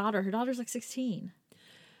to see her daughter. Her daughter's like 16.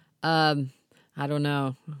 I don't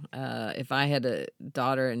know. If I had a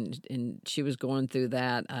daughter and she was going through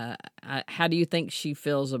that, how do you think she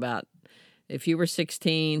feels about, if you were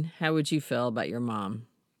 16, how would you feel about your mom?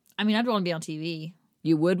 I mean, I'd want to be on TV.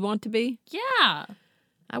 You would want to be? Yeah.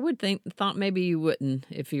 I would thought maybe you wouldn't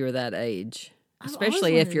if you were that age. I've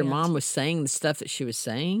Especially always if your wanted to be on mom was saying the stuff that she was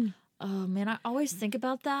saying. Oh, man, I always think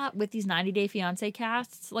about that with these 90 Day Fiancé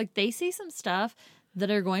casts. Like, they say some stuff that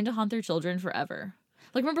are going to haunt their children forever.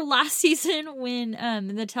 Like, remember last season when,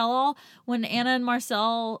 in the tell-all, when Anna and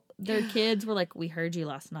Marcel, their kids, were like, we heard you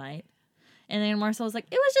last night. And then Marcel was like,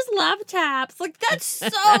 it was just love taps. Like, that's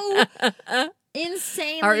so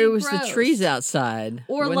insanely Or it was gross. the trees outside.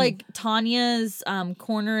 Or, like, Tanya's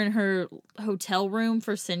corner in her hotel room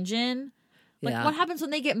for St. John. Like, Yeah. what happens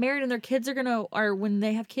when they get married and their kids are gonna, or when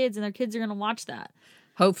they have kids and their kids are gonna watch that?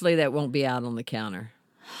 Hopefully that won't be out on the counter.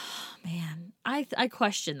 Man, I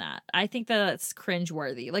question that. I think that that's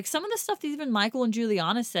cringeworthy. Like some of the stuff that even Michael and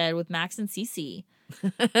Juliana said with Max and Cece.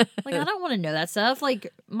 Like, I don't want to know that stuff.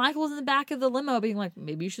 Like, Michael was in the back of the limo being like,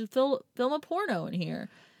 maybe you should film a porno in here.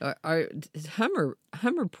 Or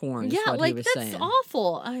Hummer porn is Yeah, what like, he was that's saying.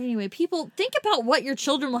 awful. Anyway, people, think about what your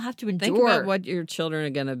children will have to endure. Think about what your children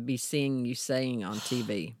are going to be seeing you saying on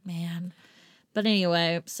TV. Man. But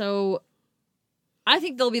anyway, so I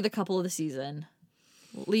think they'll be the couple of the season.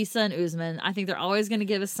 Lisa and Usman. I think they're always going to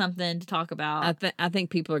give us something to talk about. I think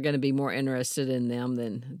people are going to be more interested in them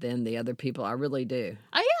than the other people. I really do.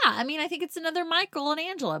 Oh, yeah. I mean, I think it's another Michael and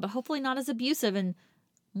Angela, but hopefully not as abusive and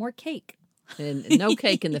more cake. And no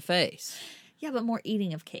cake in the face. Yeah, but more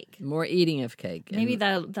eating of cake. More eating of cake. Maybe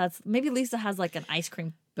maybe Lisa has like an ice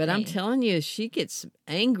cream. But I'm thing. telling you, she gets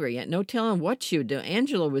angry. No telling what she would do.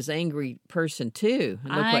 Angela was an angry person too.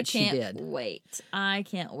 Look what she did. I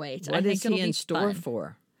can't wait. What I think is it'll he be in store fun.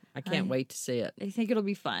 for? I can't wait to see it. I think it'll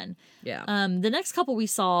be fun. Yeah. The next couple we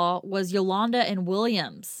saw was Yolanda and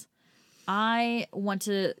Williams. I want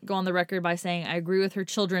to go on the record by saying I agree with her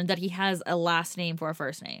children that he has a last name for a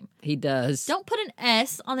first name. He does. Don't put an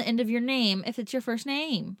S on the end of your name if it's your first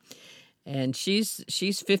name. And she's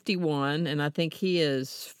 51, and I think he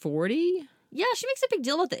is 40. Yeah, she makes a big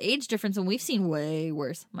deal about the age difference, and we've seen way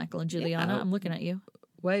worse. Michael and Juliana, I'm looking at you.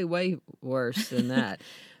 Way worse than that.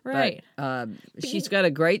 Right. But she's got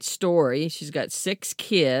a great story. She's got 6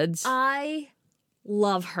 kids. I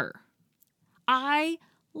love her.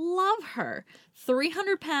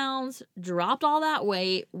 300 pounds, dropped all that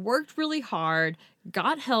weight, worked really hard,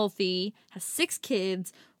 got healthy, has 6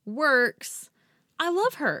 kids, works. I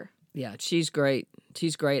love her. Yeah, she's great.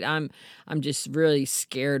 She's great. I'm just really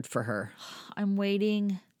scared for her. I'm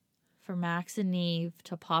waiting for Max and Neve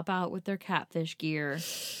to pop out with their catfish gear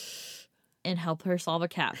and help her solve a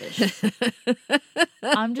catfish.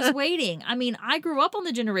 I'm just waiting. I mean, I grew up on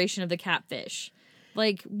the generation of the catfish.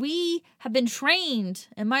 Like, we have been trained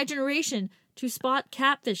in my generation to spot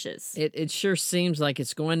catfishes. It sure seems like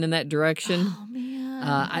it's going in that direction. Oh,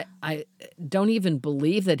 man. I don't even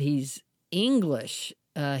believe that he's English.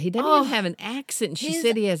 He doesn't even have an accent. She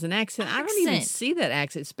said he has an accent. I don't even see that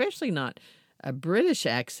accent, especially not a British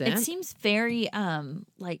accent. It seems very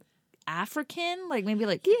like African, like maybe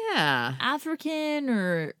like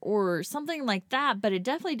African or something like that, but it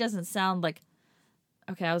definitely doesn't sound like.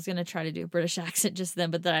 Okay, I was gonna try to do a British accent just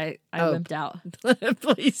then, but then I wimped out.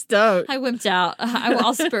 Please don't. I wimped out.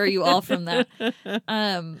 I'll spare you all from that.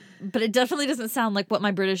 But it definitely doesn't sound like what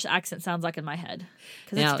my British accent sounds like in my head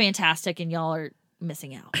because it's fantastic, and y'all are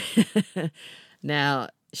missing out. Now,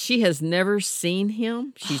 she has never seen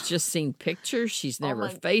him. She's just seen pictures. She's never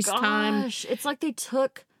FaceTimed. Gosh. It's like they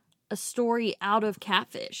took a story out of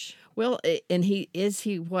Catfish. Well, and he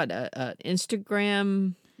what, a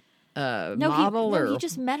Instagram model? He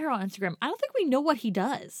just met her on Instagram. I don't think we know what he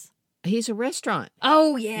does. He's a restaurant.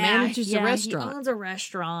 Oh, yeah. Manages a restaurant. He owns a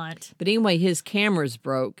restaurant. But anyway, his camera's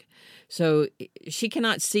broke, so she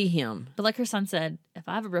cannot see him. But like her son said, if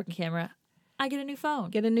I have a broken camera, I get a new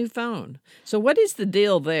phone. Get a new phone. So what is the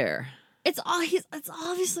deal there? It's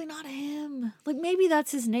obviously not him. Like, maybe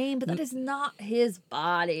that's his name, but that is not his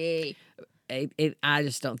body. I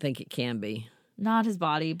just don't think it can be. Not his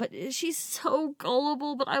body, but she's so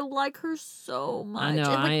gullible, but I like her so much. I know,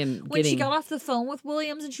 and when she got off the phone with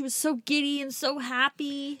Williams and she was so giddy and so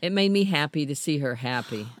happy. It made me happy to see her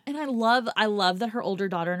happy. And I love that her older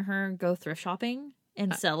daughter and her go thrift shopping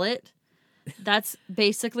and sell it. That's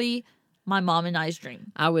basically my mom and I's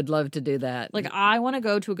dream. I would love to do that. Like, I want to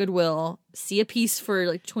go to a Goodwill, see a piece for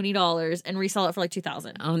like $20 and resell it for like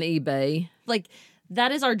 $2,000 on eBay. Like,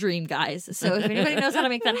 that is our dream, guys. So if anybody knows how to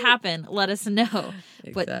make that happen, let us know.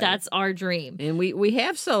 Exactly. But that's our dream. And we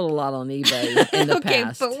have sold a lot on eBay in the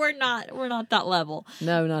past. But we're not that level.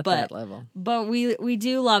 No, not that level. But we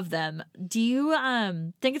do love them. Do you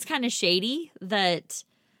think it's kind of shady that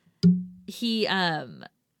he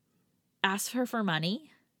asked her for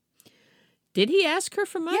money? Did he ask her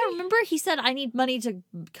for money? Yeah, remember he said, I need money to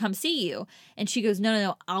come see you. And she goes,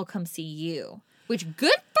 no, I'll come see you. Which,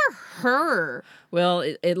 good for her. Well,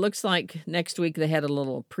 it looks like next week they had a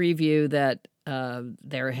little preview that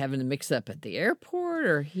they're having a mix-up at the airport,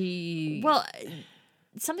 or he... Well,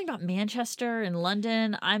 something about Manchester and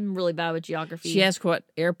London. I'm really bad with geography. She asked what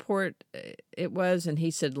airport it was, and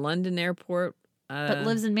he said London Airport. But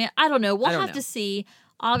lives in I don't know. We'll have to see.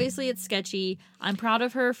 Obviously, it's sketchy. I'm proud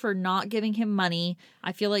of her for not giving him money.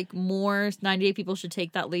 I feel like more 90 Day people should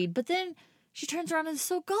take that lead. But then She turns around and is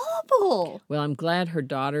so gullible. Well, I'm glad her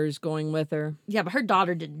daughter's going with her. Yeah, but her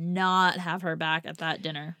daughter did not have her back at that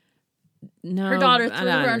dinner. No, Her daughter I threw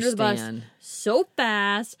her under the bus understand. so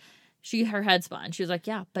fast. Her head spun. She was like,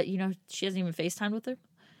 yeah, but she hasn't even FaceTimed with her.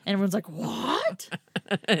 And everyone's like, what?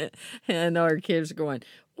 And our kids are going,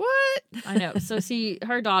 what? I know. So see,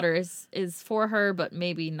 her daughter is for her, but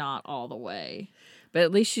maybe not all the way. But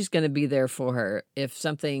at least she's going to be there for her. If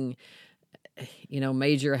something,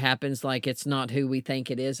 major happens, like it's not who we think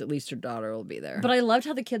it is, at least her daughter will be there. But I loved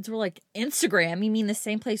how the kids were like, Instagram? You mean the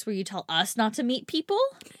same place where you tell us not to meet people?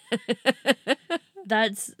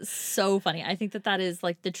 That's so funny. I think that is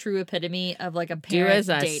like the true epitome of like a parent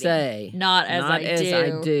do as dating. I say, not as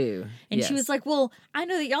I do. And she was like, well, I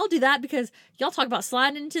know that y'all do that because y'all talk about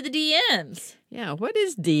sliding into the DMs. Yeah, what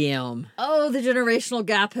is DM? Oh, the generational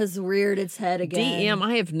gap has reared its head again. DM,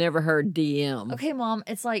 I have never heard DM. Okay, Mom,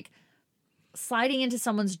 it's like sliding into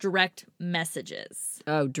someone's direct messages.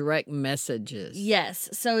 Oh, direct messages. Yes.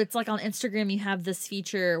 So it's like on Instagram, you have this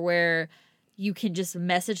feature where you can just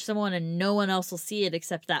message someone and no one else will see it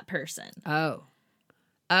except that person. Oh.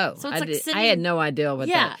 So it's like sitting, I had no idea what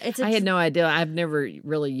that. I had no idea. I've never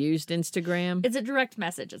really used Instagram. It's a direct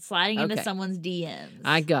message. It's sliding into Okay. someone's DMs.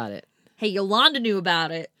 I got it. Hey, Yolanda knew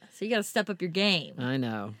about it, so you got to step up your game. I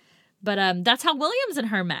know. But that's how Williams and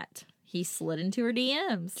her met. He slid into her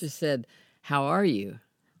DMs. Just said, "How are you?"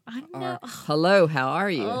 I Or know. "Hello, how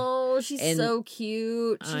are you?" Oh, she's And so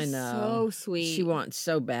cute. She's I know. so sweet. She wants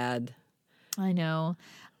so bad. I know.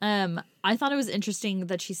 I thought it was interesting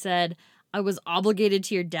that she said, I was obligated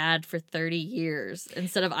to your dad for 30 years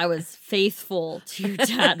instead of I was faithful to your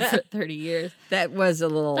dad for 30 years. That was a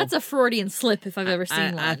little. That's a Freudian slip if I've ever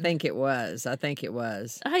seen one. I think it was. I think,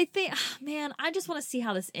 man, I just want to see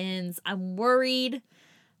how this ends. I'm worried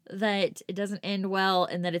that it doesn't end well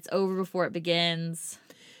and that it's over before it begins.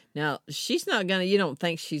 Now, she's not going to, you don't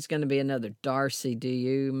think she's going to be another Darcy, do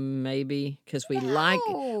you? Maybe? Because we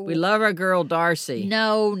love our girl Darcy.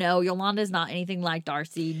 No, Yolanda's not anything like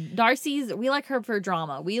Darcy. We like her for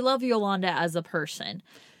drama. We love Yolanda as a person.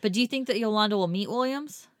 But do you think that Yolanda will meet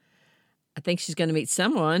Williams? I think she's going to meet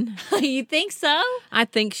someone. You think so? I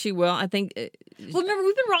think she will. I think. Well, remember,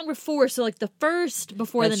 we've been wrong before. So, like, the first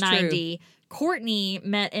before That's the true. 90, Courtney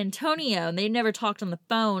met Antonio, and they never talked on the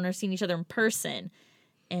phone or seen each other in person.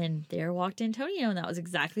 And there walked Antonio, and that was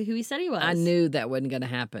exactly who he said he was. I knew that wasn't going to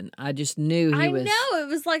happen. I just knew I know. It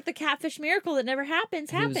was like the catfish miracle that never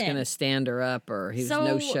happens. He was going to stand her up, or he was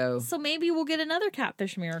no show. So maybe we'll get another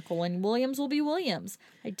catfish miracle, and Williams will be Williams.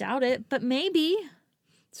 I doubt it, but maybe.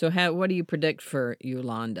 So what do you predict for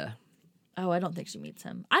Yolanda? Oh, I don't think she meets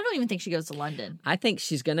him. I don't even think she goes to London. I think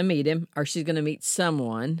she's going to meet him, or she's going to meet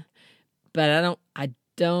someone, but I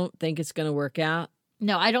don't think it's going to work out.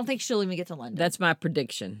 No, I don't think she'll even get to London. That's my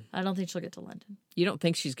prediction. I don't think she'll get to London. You don't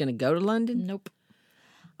think she's going to go to London? Nope.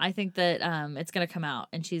 I think that it's going to come out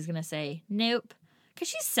and she's going to say, nope. Because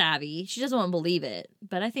she's savvy. She doesn't want to believe it.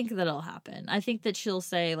 But I think that it'll happen. I think that she'll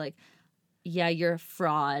say, like, yeah, you're a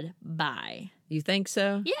fraud. Bye. You think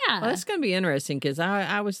so? Yeah. Well, that's going to be interesting because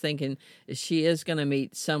I was thinking she is going to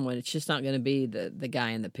meet someone. It's just not going to be the guy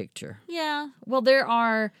in the picture. Yeah. Well, there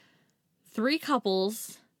are 3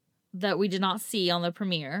 couples that we did not see on the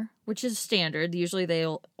premiere, which is standard. Usually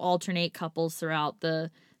they'll alternate couples throughout the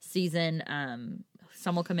season.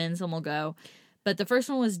 Some will come in, some will go. But the first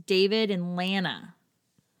one was David and Lana.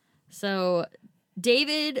 So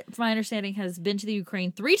David, from my understanding, has been to the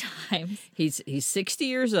Ukraine 3 times. He's 60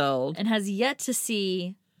 years old. And has yet to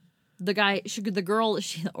see the guy, the girl,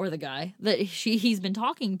 or the guy that he's been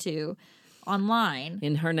talking to online.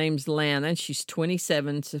 And her name's Lana, and she's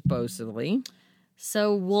 27 supposedly.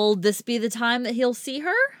 So will this be the time that he'll see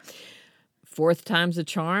her? 4th time's a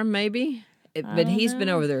charm, maybe. But he's been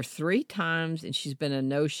over there 3 times, and she's been a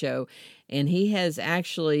no-show. And he has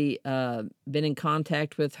actually been in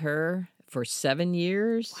contact with her for 7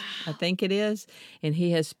 years, I think it is. And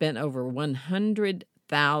he has spent over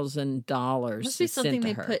 $100,000. Must be something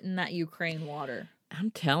they put in that Ukraine water.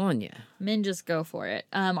 I'm telling you. Men just go for it.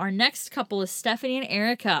 Our next couple is Stephanie and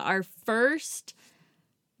Erica, our first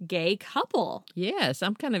gay couple. Yes,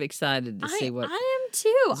 I'm kind of excited to see what I am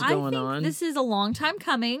too. is going on. This is a long time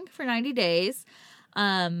coming for 90 days.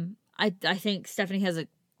 I think Stephanie has an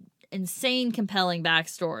insane, compelling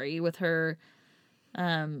backstory with her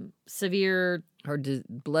severe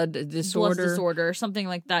blood disorder or something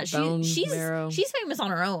like that. She's famous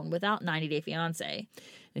on her own without 90 Day Fiance.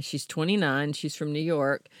 And she's 29. She's from New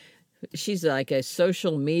York. She's like a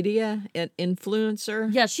social media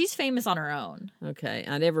influencer. Yeah, she's famous on her own. Okay.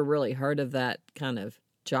 I never really heard of that kind of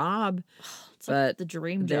job. It's like the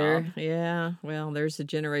dream job. Yeah, well, there's a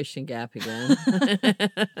generation gap again.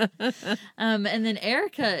 And then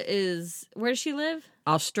Erica is, where does she live?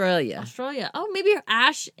 Australia. Oh, maybe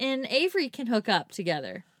Ash and Avery can hook up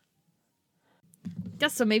together.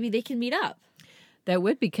 Guess so. Maybe they can meet up. That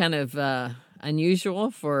would be kind of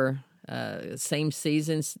unusual for same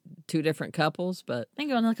seasons, two different couples, but They can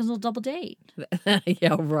go on like a little double date.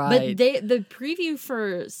 yeah, right. But the preview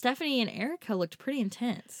for Stephanie and Erica looked pretty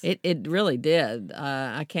intense. It really did.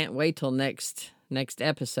 I can't wait till next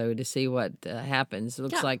episode to see what happens. It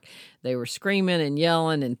looks like they were screaming and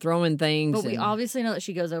yelling and throwing things. But we obviously know that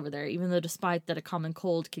she goes over there, even though despite that a common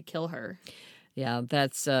cold could kill her. Yeah,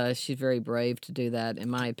 that's she's very brave to do that, in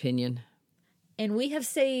my opinion. And we have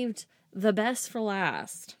saved the best for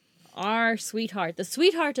last. Our sweetheart, the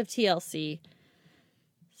sweetheart of TLC,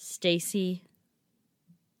 Stacy,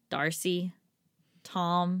 Darcy,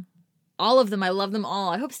 Tom, all of them. I love them all.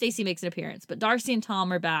 I hope Stacy makes an appearance, but Darcy and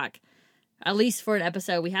Tom are back, at least for an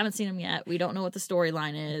episode. We haven't seen them yet. We don't know what the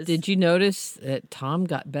storyline is. Did you notice that Tom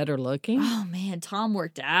got better looking? Oh man, Tom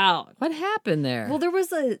worked out. What happened there? Well, there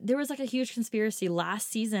was like a huge conspiracy last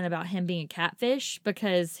season about him being a catfish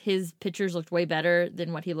because his pictures looked way better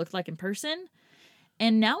than what he looked like in person.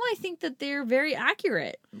 And now I think that they're very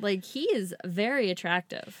accurate. Like, he is very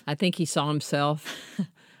attractive. I think he saw himself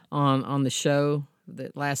on the show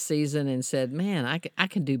that last season and said, "Man, I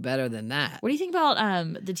can do better than that." What do you think about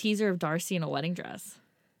the teaser of Darcy in a wedding dress?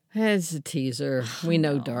 It's a teaser. We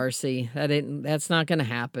know Darcy. That's not going to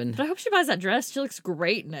happen. But I hope she buys that dress. She looks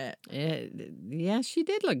great in it. Yeah, she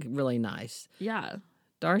did look really nice. Yeah.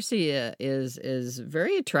 Darcy is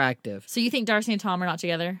very attractive. So you think Darcy and Tom are not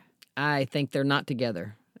together? I think they're not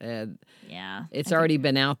together. Yeah. It's already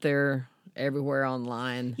been out there everywhere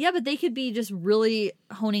online. Yeah, but they could be just really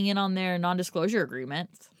honing in on their non-disclosure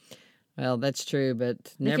agreements. Well, that's true, but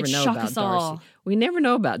never could know shock about us Darcy. all. We never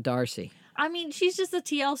know about Darcy. I mean, she's just a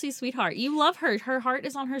TLC sweetheart. You love her. Her heart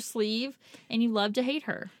is on her sleeve, and you love to hate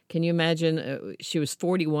her. Can you imagine? She was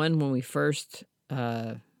 41 when we first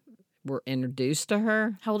were introduced to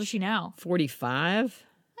her. How old is she now? 45.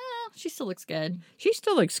 She still looks good. She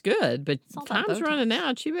still looks good, but all that time's Botox. running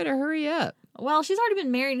out. She better hurry up. Well, she's already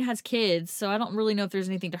been married and has kids, so I don't really know if there's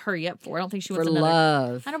anything to hurry up for. I don't think she For wants another.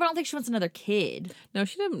 love. I know, but I don't think she wants another kid. No,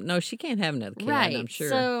 she doesn't. No, she can't have another kid. Right. I'm sure.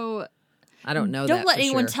 So I don't know. don't that let for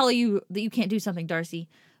anyone sure. tell you that you can't do something, Darcy.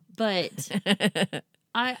 But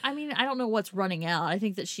I mean, I don't know what's running out. I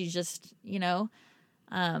think that she's just,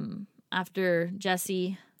 after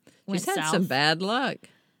Jesse went She's had south. some bad luck.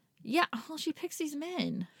 Yeah, well, she picks these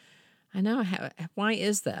men. I know. Why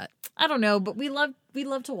is that? I don't know, but we love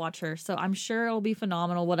to watch her, so I'm sure it'll be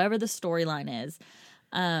phenomenal, whatever the storyline is.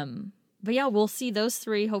 But yeah, we'll see those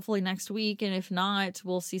three hopefully next week, and if not,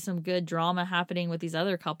 we'll see some good drama happening with these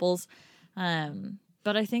other couples.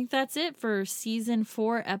 But I think that's it for season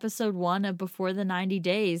 4, episode 1 of Before the 90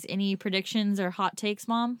 Days. Any predictions or hot takes,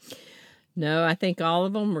 Mom? No, I think all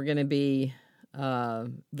of them are going to be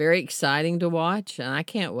very exciting to watch, and I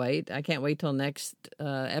can't wait. I can't wait till next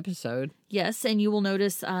episode. Yes, and you will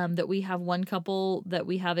notice that we have one couple that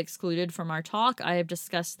we have excluded from our talk. I have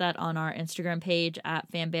discussed that on our Instagram page at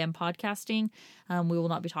FanBam Podcasting. We will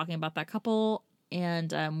not be talking about that couple,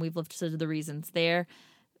 and we've listed the reasons there.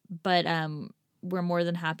 But we're more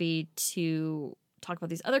than happy to talk about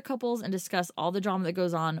these other couples and discuss all the drama that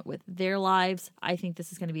goes on with their lives. I think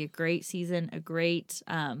this is going to be a great season, a great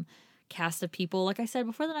cast of people. Like I said,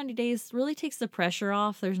 Before the 90 Days really takes the pressure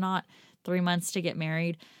off. There's not 3 months to get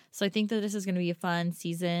married. So I think that this is going to be a fun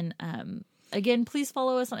season. Again, please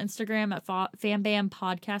follow us on Instagram at FanBam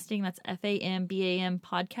Podcasting. That's FAMBAM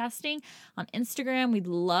Podcasting. On Instagram, we'd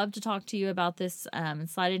love to talk to you about this and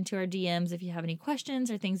slide into our DMs if you have any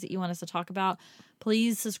questions or things that you want us to talk about.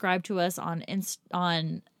 Please subscribe to us on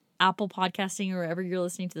Apple Podcasting or wherever you're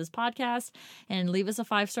listening to this podcast, and leave us a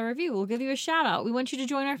 5-star review. We'll give you a shout out. We want you to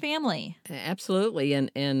join our family. Absolutely,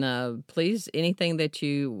 and please, anything that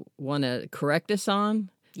you want to correct us on,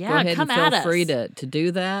 Yeah, go ahead come and feel at us. free to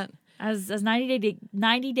do that. As 90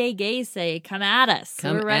 Day Gays say, come at us.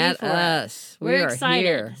 Come We're ready at for us. We're We are excited.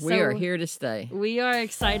 here. We So- are here to stay. it. We are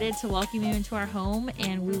excited to welcome you into our home,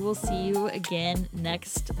 and we will see you again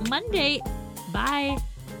next Monday. Bye.